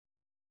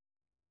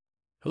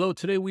Hello,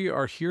 today we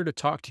are here to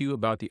talk to you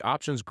about the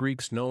options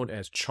Greeks known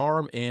as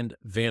charm and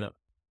Vanna.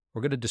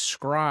 We're going to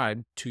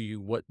describe to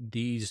you what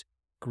these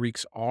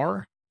Greeks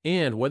are,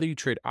 and whether you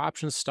trade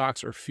options,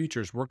 stocks, or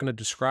futures, we're going to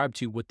describe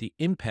to you what the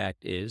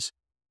impact is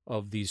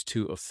of these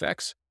two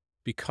effects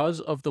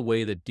because of the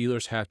way that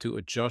dealers have to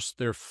adjust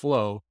their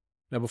flow.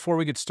 Now, before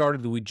we get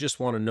started, we just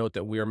want to note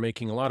that we are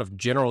making a lot of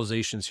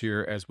generalizations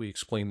here as we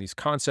explain these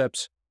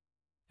concepts.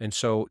 And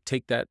so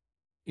take that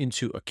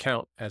into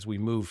account as we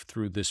move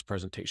through this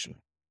presentation.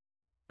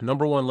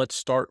 Number one, let's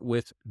start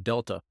with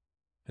delta.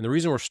 And the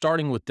reason we're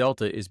starting with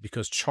delta is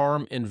because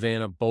charm and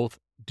Vanna both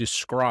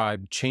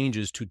describe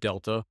changes to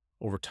delta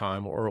over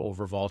time or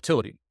over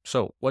volatility.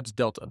 So what's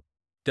delta?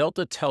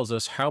 Delta tells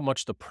us how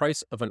much the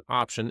price of an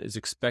option is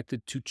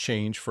expected to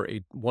change for a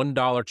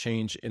 $1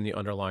 change in the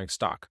underlying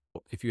stock.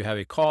 If you have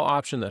a call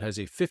option that has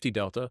a 50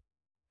 delta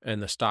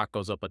and the stock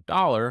goes up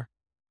 $1,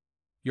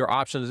 your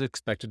option is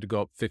expected to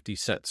go up 50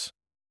 cents.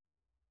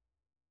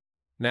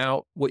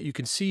 Now, what you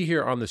can see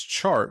here on this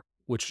chart,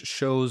 which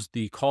shows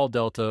the call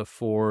delta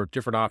for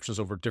different options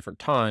over different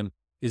time,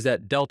 is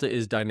that delta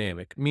is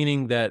dynamic,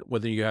 meaning that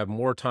whether you have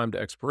more time to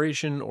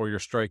expiration or your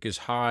strike is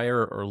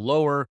higher or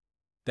lower,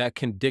 that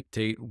can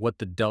dictate what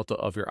the delta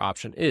of your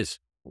option is.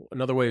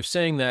 Another way of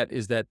saying that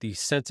is that the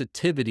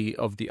sensitivity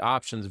of the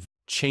options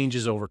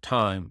changes over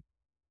time.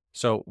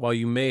 So while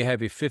you may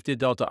have a 50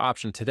 delta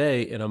option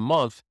today, in a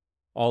month,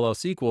 all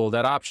else equal,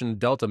 that option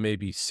delta may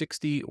be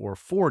 60 or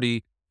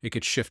 40. It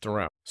could shift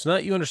around. So now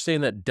that you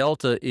understand that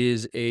delta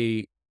is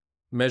a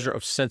measure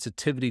of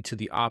sensitivity to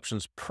the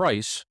option's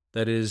price,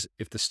 that is,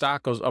 if the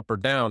stock goes up or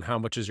down, how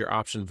much is your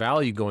option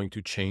value going to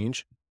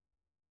change?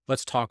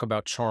 Let's talk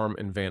about charm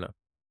and Vanna.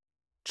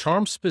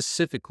 Charm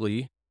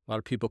specifically, a lot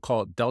of people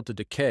call it delta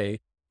decay.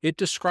 It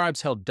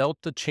describes how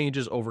delta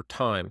changes over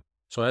time.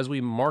 So as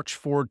we march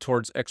forward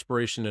towards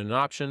expiration in an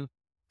option,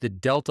 the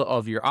delta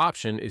of your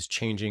option is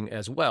changing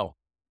as well.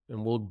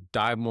 And we'll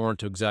dive more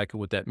into exactly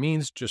what that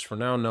means. Just for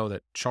now, know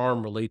that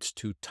charm relates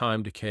to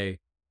time decay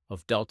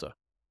of delta.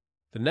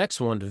 The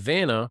next one,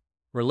 Vanna,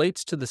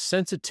 relates to the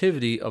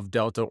sensitivity of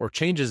delta or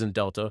changes in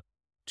delta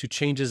to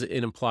changes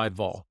in implied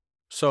vol.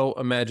 So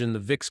imagine the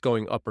VIX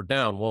going up or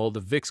down. Well, the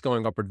VIX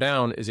going up or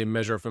down is a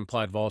measure of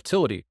implied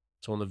volatility.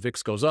 So when the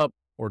VIX goes up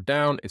or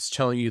down, it's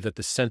telling you that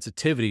the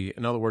sensitivity,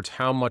 in other words,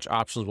 how much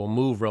options will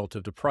move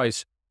relative to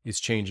price, is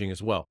changing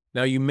as well.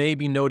 Now, you may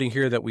be noting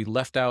here that we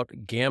left out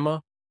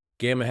gamma.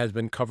 Gamma has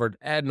been covered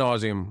ad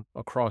nauseum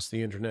across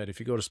the internet. If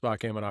you go to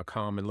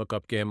SpotGamma.com and look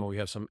up gamma, we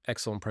have some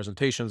excellent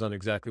presentations on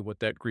exactly what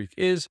that Greek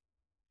is.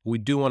 We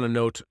do want to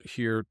note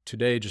here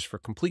today, just for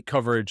complete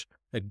coverage,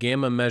 that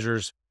gamma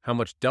measures how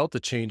much delta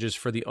changes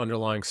for the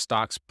underlying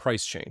stock's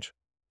price change.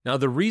 Now,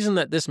 the reason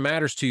that this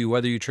matters to you,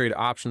 whether you trade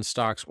options,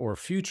 stocks, or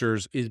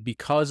futures, is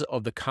because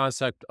of the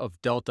concept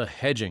of delta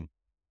hedging.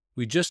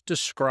 We just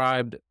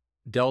described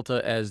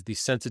delta as the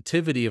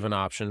sensitivity of an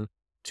option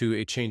to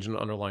a change in the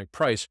underlying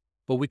price.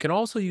 But we can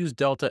also use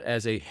delta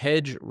as a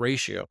hedge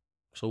ratio.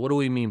 So what do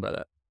we mean by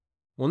that?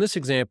 Well, in this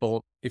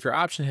example, if your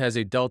option has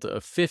a delta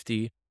of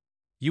 50,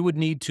 you would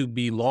need to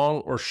be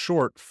long or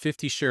short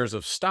 50 shares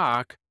of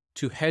stock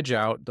to hedge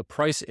out the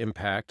price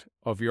impact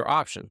of your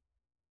option.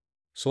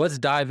 So let's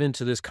dive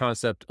into this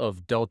concept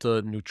of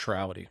delta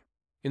neutrality.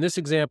 In this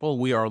example,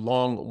 we are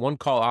long one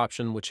call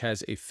option, which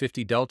has a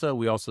 50 delta.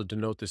 We also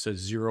denote this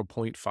as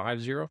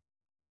 0.50.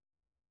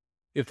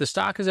 If the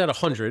stock is at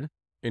 100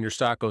 and your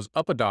stock goes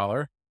up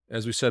 $1,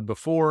 as we said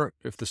before,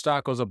 if the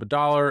stock goes up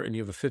 $1 and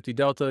you have a 50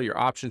 delta, your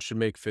option should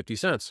make 50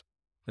 cents.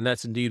 And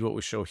that's indeed what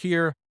we show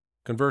here.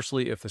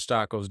 Conversely, if the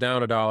stock goes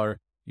down $1,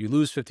 you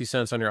lose 50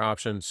 cents on your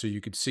option. So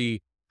you could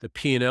see the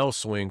P&L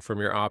swing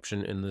from your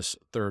option in this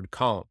third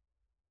column.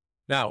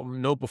 Now,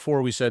 note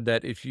before we said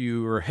that if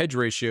your hedge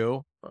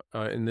ratio,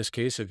 in this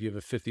case, if you have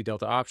a 50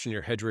 delta option,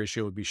 your hedge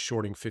ratio would be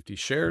shorting 50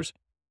 shares.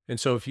 And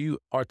so if you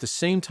are at the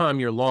same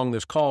time you're long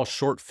this call,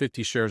 short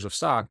 50 shares of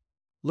stock,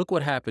 look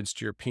what happens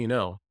to your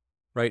P&L.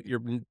 Right,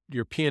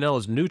 your P&L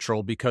is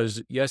neutral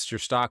because yes, your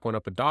stock went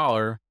up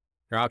 $1,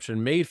 your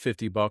option made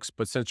 $50,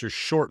 but since you're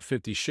short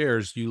 50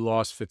 shares, you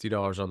lost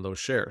 $50 on those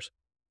shares.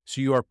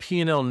 So you are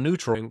P&L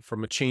neutral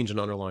from a change in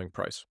underlying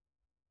price.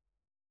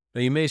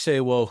 Now you may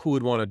say, well, who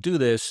would want to do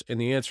this?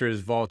 And the answer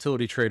is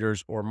volatility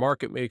traders or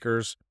market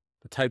makers,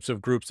 the types of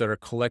groups that are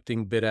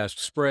collecting bid-ask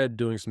spread,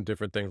 doing some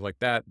different things like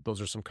that. Those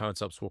are some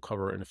concepts we'll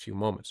cover in a few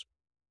moments.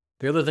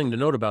 The other thing to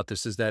note about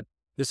this is that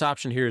this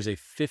option here is a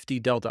 50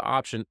 delta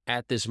option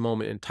at this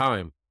moment in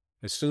time.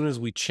 As soon as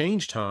we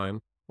change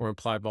time or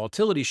implied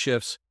volatility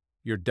shifts,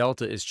 your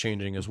delta is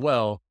changing as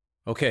well.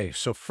 Okay,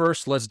 so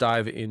first let's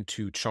dive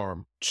into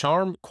charm.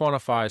 Charm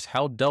quantifies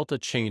how delta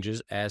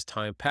changes as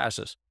time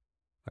passes.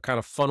 A kind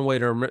of fun way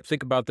to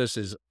think about this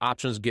is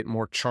options get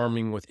more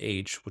charming with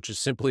age, which is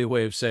simply a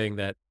way of saying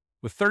that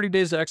with 30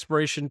 days of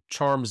expiration,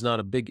 charm is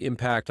not a big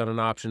impact on an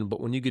option, but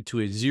when you get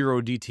to a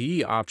 0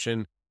 DTE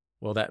option,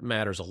 well, that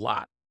matters a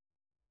lot.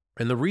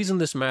 And the reason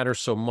this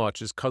matters so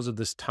much is because of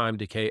this time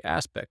decay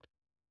aspect.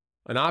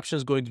 An option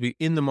is going to be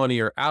in the money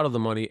or out of the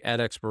money at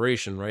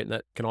expiration, right? And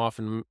that can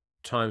often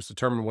times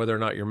determine whether or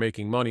not you're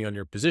making money on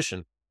your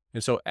position.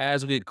 And so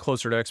as we get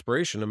closer to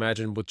expiration,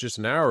 imagine with just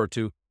an hour or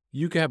two,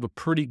 you can have a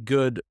pretty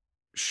good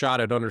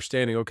shot at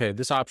understanding, okay,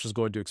 this option is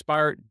going to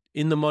expire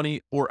in the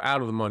money or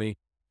out of the money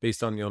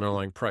based on the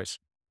underlying price.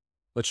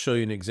 Let's show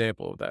you an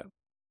example of that.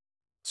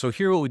 So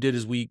here what we did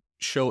is we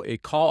show a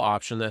call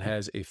option that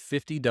has a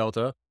 50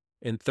 delta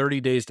and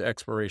 30 days to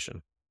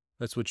expiration.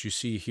 That's what you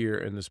see here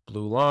in this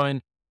blue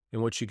line.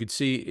 And what you can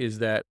see is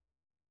that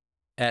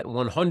at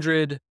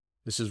 100,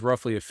 this is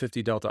roughly a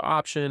 50 delta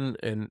option.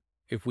 And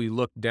if we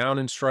look down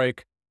in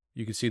strike,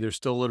 you can see there's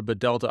still a little bit of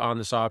delta on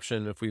this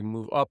option. If we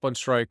move up on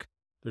strike,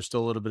 there's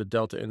still a little bit of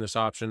delta in this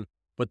option.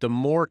 But the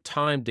more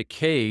time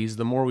decays,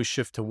 the more we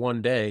shift to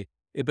 1 day,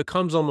 it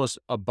becomes almost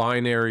a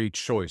binary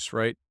choice,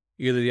 right?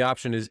 Either the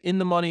option is in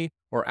the money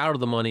or out of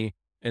the money.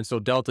 And so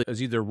delta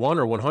is either 1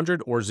 or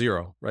 100 or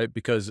 0, right?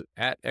 Because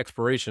at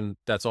expiration,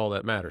 that's all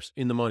that matters,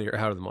 in the money or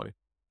out of the money.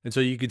 And so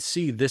you could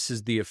see this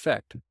is the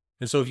effect.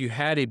 And so if you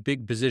had a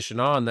big position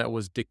on that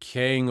was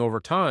decaying over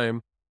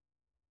time,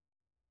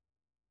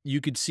 you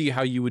could see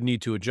how you would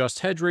need to adjust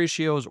hedge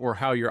ratios or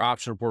how your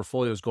option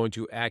portfolio is going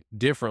to act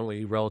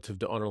differently relative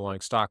to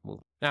underlying stock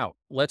movement. Now,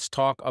 let's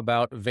talk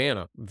about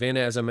Vanna. Vanna,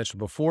 as I mentioned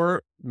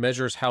before,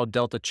 measures how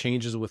delta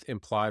changes with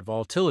implied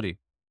volatility.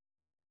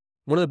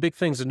 One of the big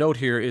things to note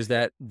here is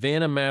that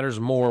Vanna matters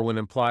more when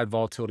implied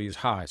volatility is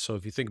high. So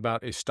if you think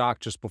about a stock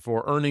just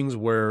before earnings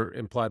where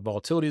implied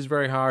volatility is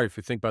very high, if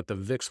you think about the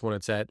VIX when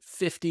it's at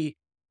 50,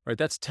 right,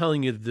 that's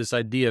telling you that this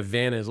idea of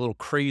Vanna is a little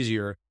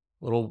crazier,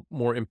 a little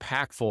more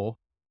impactful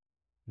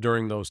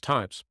during those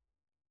times.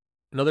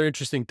 Another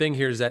interesting thing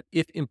here is that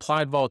if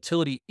implied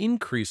volatility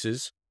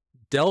increases,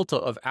 delta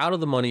of out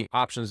of the money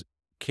options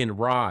can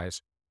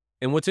rise.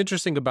 And what's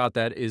interesting about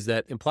that is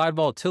that implied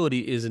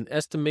volatility is an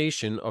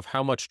estimation of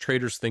how much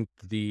traders think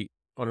the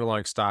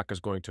underlying stock is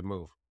going to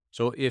move.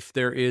 So if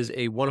there is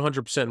a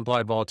 100%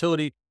 implied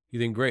volatility, you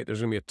think, great,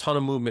 there's going to be a ton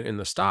of movement in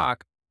the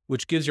stock,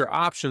 which gives your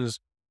options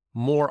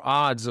more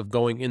odds of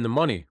going in the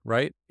money,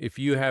 right? If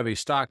you have a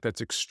stock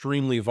that's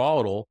extremely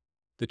volatile,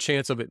 the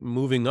chance of it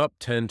moving up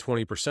 10,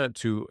 20%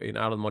 to an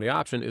out of the money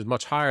option is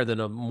much higher than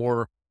a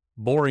more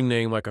boring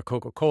name like a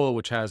Coca-Cola,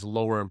 which has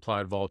lower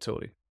implied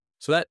volatility.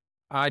 So that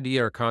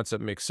idea or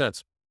concept makes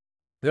sense.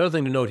 The other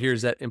thing to note here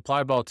is that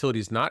implied volatility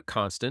is not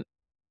constant.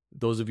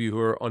 Those of you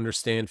who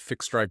understand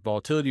fixed strike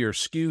volatility or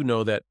skew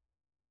know that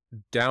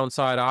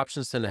downside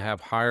options tend to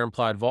have higher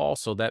implied vol.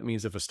 So that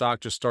means if a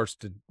stock just starts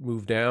to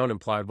move down,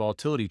 implied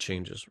volatility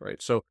changes,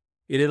 right? So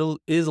it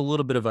is a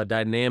little bit of a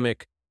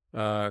dynamic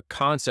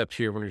concept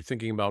here when you're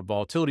thinking about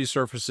volatility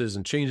surfaces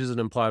and changes in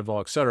implied vol,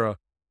 et cetera.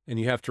 And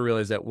you have to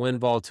realize that when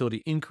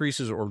volatility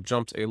increases or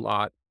jumps a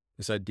lot,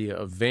 this idea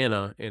of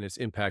Vanna and its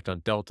impact on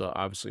delta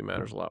obviously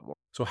matters a lot more.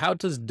 So how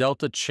does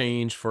delta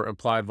change for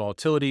implied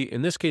volatility?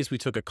 In this case, we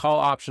took a call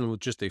option with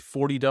just a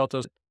 40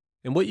 delta.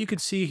 And what you can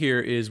see here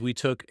is we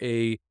took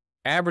a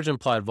average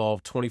implied vol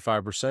of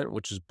 25%,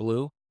 which is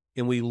blue,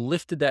 and we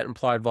lifted that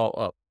implied vol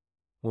up.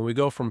 When we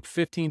go from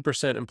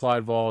 15%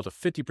 implied vol to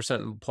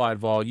 50% implied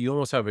vol, you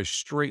almost have a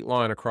straight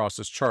line across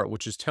this chart,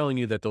 which is telling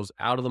you that those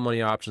out of the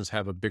money options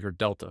have a bigger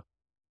delta.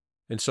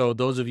 And so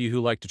those of you who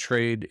like to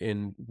trade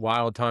in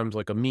wild times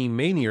like a meme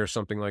mania or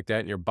something like that,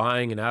 and you're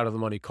buying an out of the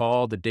money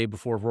call the day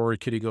before Roaring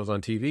Kitty goes on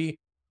TV,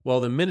 well,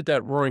 the minute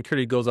that Roaring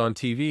Kitty goes on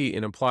TV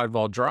and implied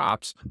vol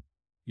drops,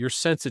 your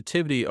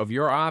sensitivity of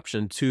your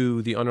option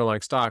to the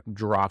underlying stock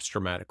drops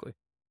dramatically.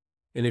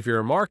 And if you're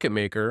a market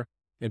maker,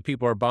 and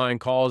people are buying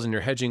calls and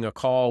you're hedging a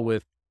call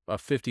with a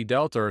 50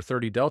 delta or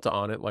 30 delta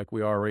on it, like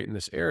we are right in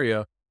this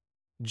area,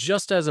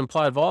 just as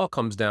implied vol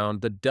comes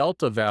down, the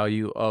delta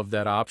value of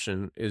that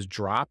option is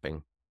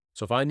dropping.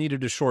 So if I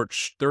needed to short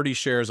 30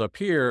 shares up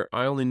here,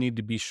 I only need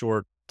to be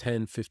short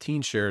 10,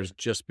 15 shares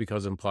just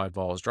because implied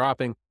vol is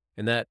dropping.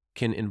 And that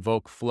can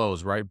invoke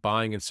flows, right?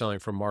 Buying and selling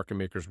from market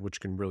makers,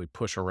 which can really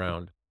push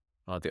around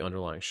the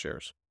underlying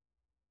shares.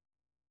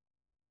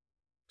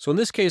 So in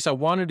this case, I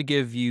wanted to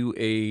give you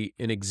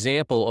an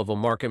example of a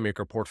market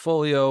maker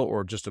portfolio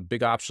or just a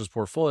big options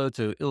portfolio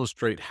to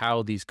illustrate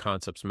how these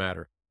concepts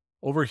matter.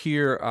 Over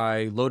here,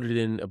 I loaded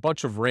in a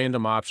bunch of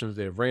random options.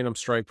 They have random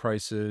strike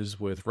prices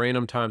with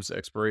random times to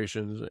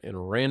expirations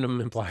and random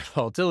implied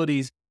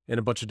volatilities and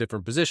a bunch of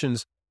different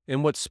positions.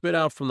 And what spit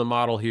out from the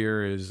model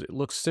here is it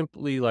looks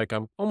simply like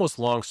I'm almost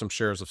long some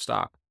shares of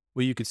stock.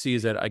 What you can see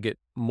is that I get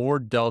more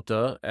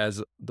delta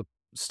as the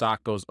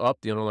stock goes up,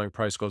 the underlying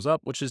price goes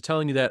up, which is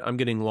telling you that I'm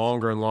getting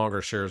longer and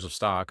longer shares of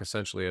stock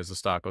essentially as the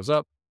stock goes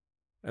up,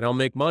 and I'll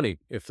make money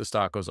if the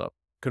stock goes up.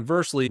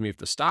 Conversely, if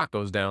the stock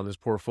goes down, this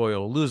portfolio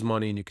will lose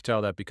money, and you can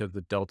tell that because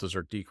the deltas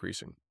are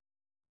decreasing.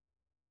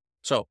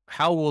 So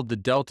how will the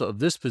delta of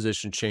this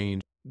position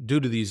change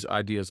due to these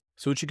ideas?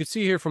 So what you can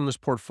see here from this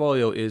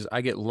portfolio is I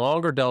get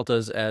longer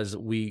deltas as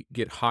we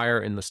get higher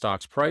in the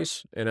stock's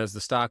price, and as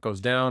the stock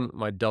goes down,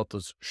 my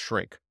deltas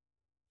shrink.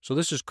 So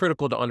this is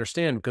critical to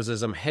understand because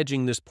as I'm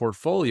hedging this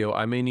portfolio,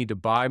 I may need to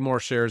buy more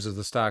shares as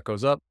the stock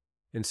goes up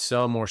and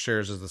sell more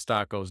shares as the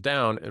stock goes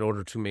down in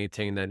order to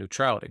maintain that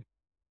neutrality.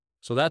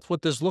 So that's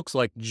what this looks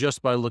like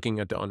just by looking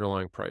at the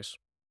underlying price.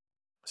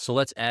 So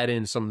let's add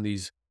in some of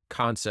these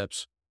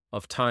concepts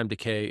of time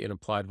decay and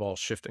implied vol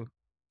shifting.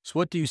 So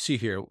what do you see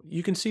here?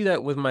 You can see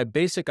that with my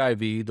basic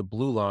IV, the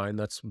blue line,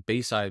 that's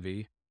base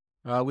IV,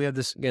 we have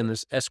this, again,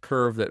 this S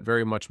curve that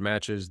very much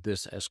matches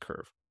this S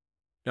curve.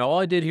 Now, all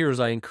I did here is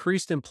I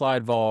increased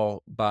implied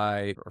vol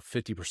by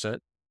 50%.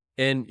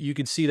 And you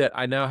can see that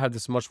I now have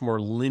this much more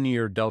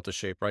linear delta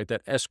shape, right?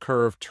 That S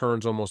curve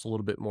turns almost a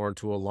little bit more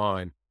into a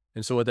line.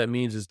 And so what that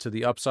means is to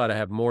the upside, I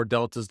have more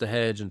deltas to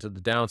hedge, and to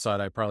the downside,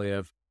 I probably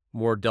have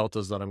more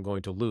deltas that I'm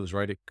going to lose,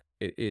 right?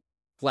 It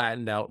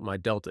flattened out my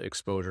delta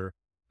exposure,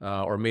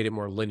 or made it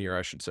more linear,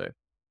 I should say.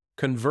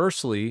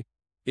 Conversely,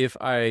 if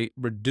I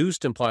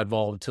reduced implied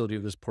volatility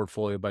of this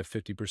portfolio by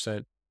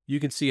 50%, you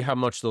can see how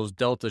much those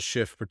deltas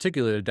shift,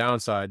 particularly the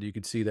downside. You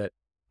can see that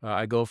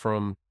I go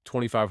from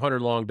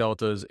 2,500 long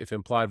deltas. If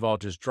implied vol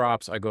just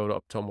drops, I go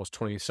up to almost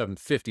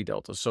 2,750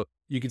 deltas. So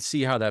you can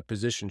see how that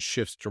position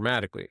shifts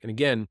dramatically. And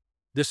again,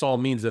 this all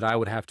means that I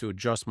would have to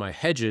adjust my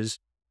hedges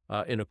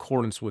in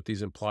accordance with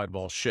these implied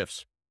vol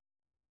shifts.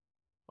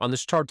 On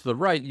this chart to the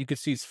right, you can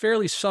see it's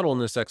fairly subtle in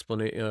this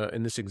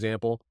in this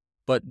example,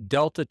 but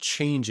delta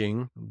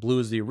changing, blue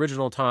is the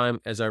original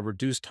time. As I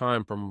reduce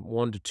time from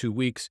 1 to 2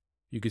 weeks,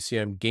 you can see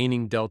I'm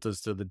gaining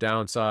deltas to the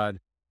downside.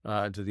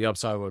 To the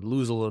upside, I would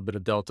lose a little bit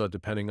of delta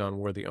depending on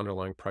where the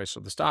underlying price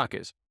of the stock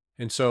is.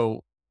 And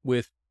so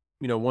with,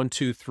 1,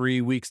 2,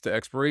 3 weeks to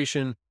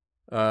expiration,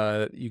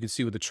 you can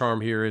see what the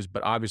charm here is,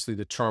 but obviously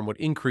the charm would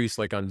increase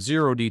like on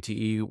 0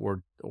 DTE,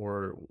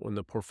 or when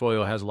the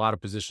portfolio has a lot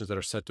of positions that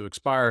are set to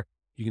expire.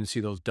 You can see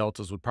those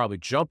deltas would probably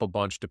jump a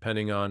bunch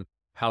depending on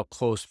how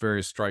close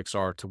various strikes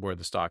are to where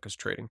the stock is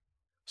trading.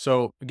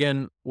 So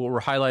again, what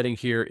we're highlighting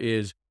here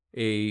is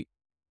a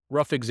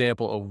rough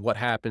example of what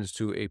happens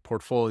to a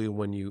portfolio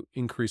when you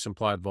increase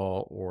implied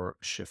vol or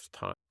shift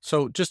time.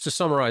 So just to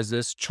summarize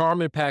this,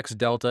 charm impacts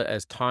delta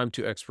as time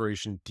to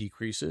expiration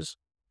decreases.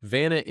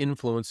 Vanna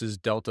influences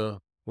delta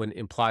when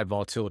implied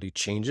volatility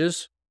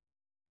changes.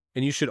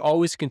 And you should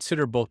always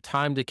consider both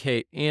time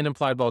decay and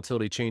implied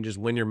volatility changes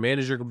when you're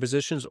managing your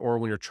positions or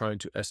when you're trying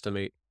to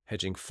estimate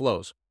hedging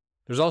flows.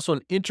 There's also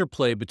an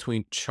interplay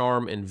between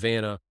charm and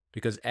Vanna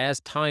because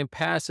as time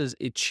passes,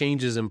 it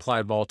changes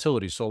implied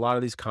volatility. So a lot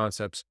of these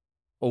concepts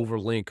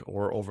overlink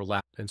or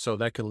overlap. And so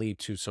that can lead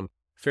to some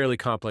fairly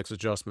complex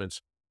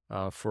adjustments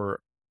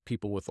for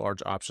people with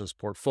large options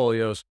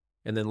portfolios.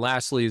 And then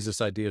lastly is this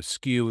idea of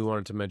skew. We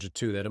wanted to mention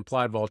too, that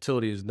implied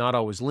volatility is not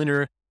always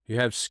linear. You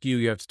have skew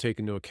you have to take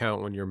into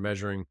account when you're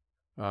measuring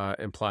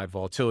implied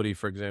volatility.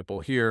 For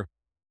example, here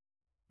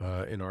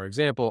in our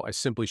example, I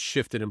simply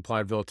shifted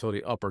implied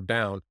volatility up or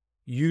down.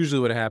 Usually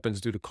what happens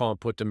due to call and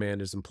put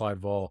demand is implied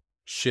vol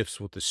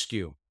shifts with the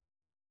skew.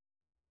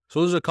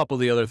 So those are a couple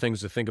of the other things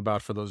to think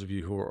about for those of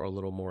you who are a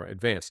little more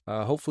advanced.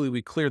 Hopefully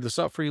we cleared this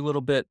up for you a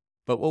little bit,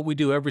 but what we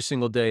do every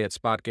single day at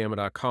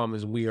SpotGamma.com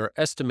is we are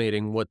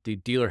estimating what the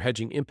dealer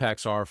hedging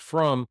impacts are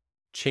from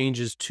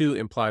changes to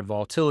implied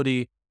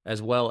volatility,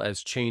 as well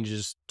as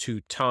changes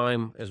to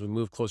time as we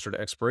move closer to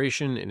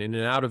expiration and in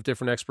and out of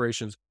different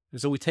expirations. And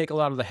so we take a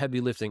lot of the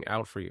heavy lifting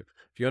out for you.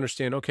 If you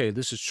understand, okay,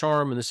 this is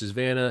Charm and this is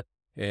Vanna,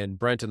 and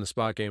Brent and the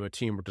SpotGamma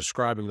team are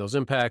describing those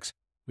impacts,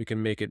 we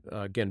can make it,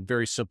 again,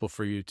 very simple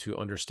for you to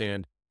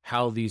understand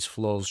how these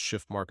flows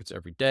shift markets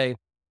every day.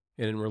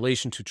 And in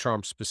relation to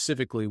Charm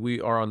specifically, we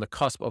are on the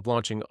cusp of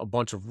launching a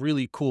bunch of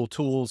really cool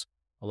tools.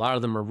 A lot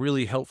of them are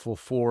really helpful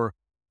for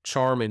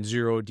Charm and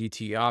 0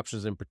 DTE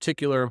options in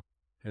particular.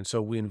 And so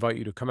we invite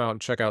you to come out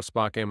and check out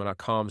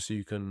SpotGamma.com so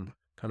you can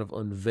kind of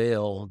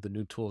unveil the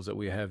new tools that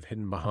we have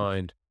hidden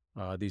behind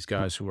these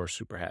guys who are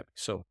super happy.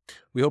 So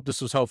we hope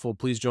this was helpful.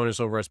 Please join us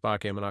over at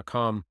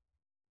SpotGamma.com.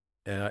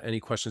 Any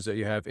questions that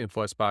you have,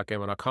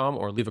 info@SpotGamma.com,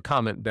 or leave a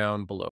comment down below.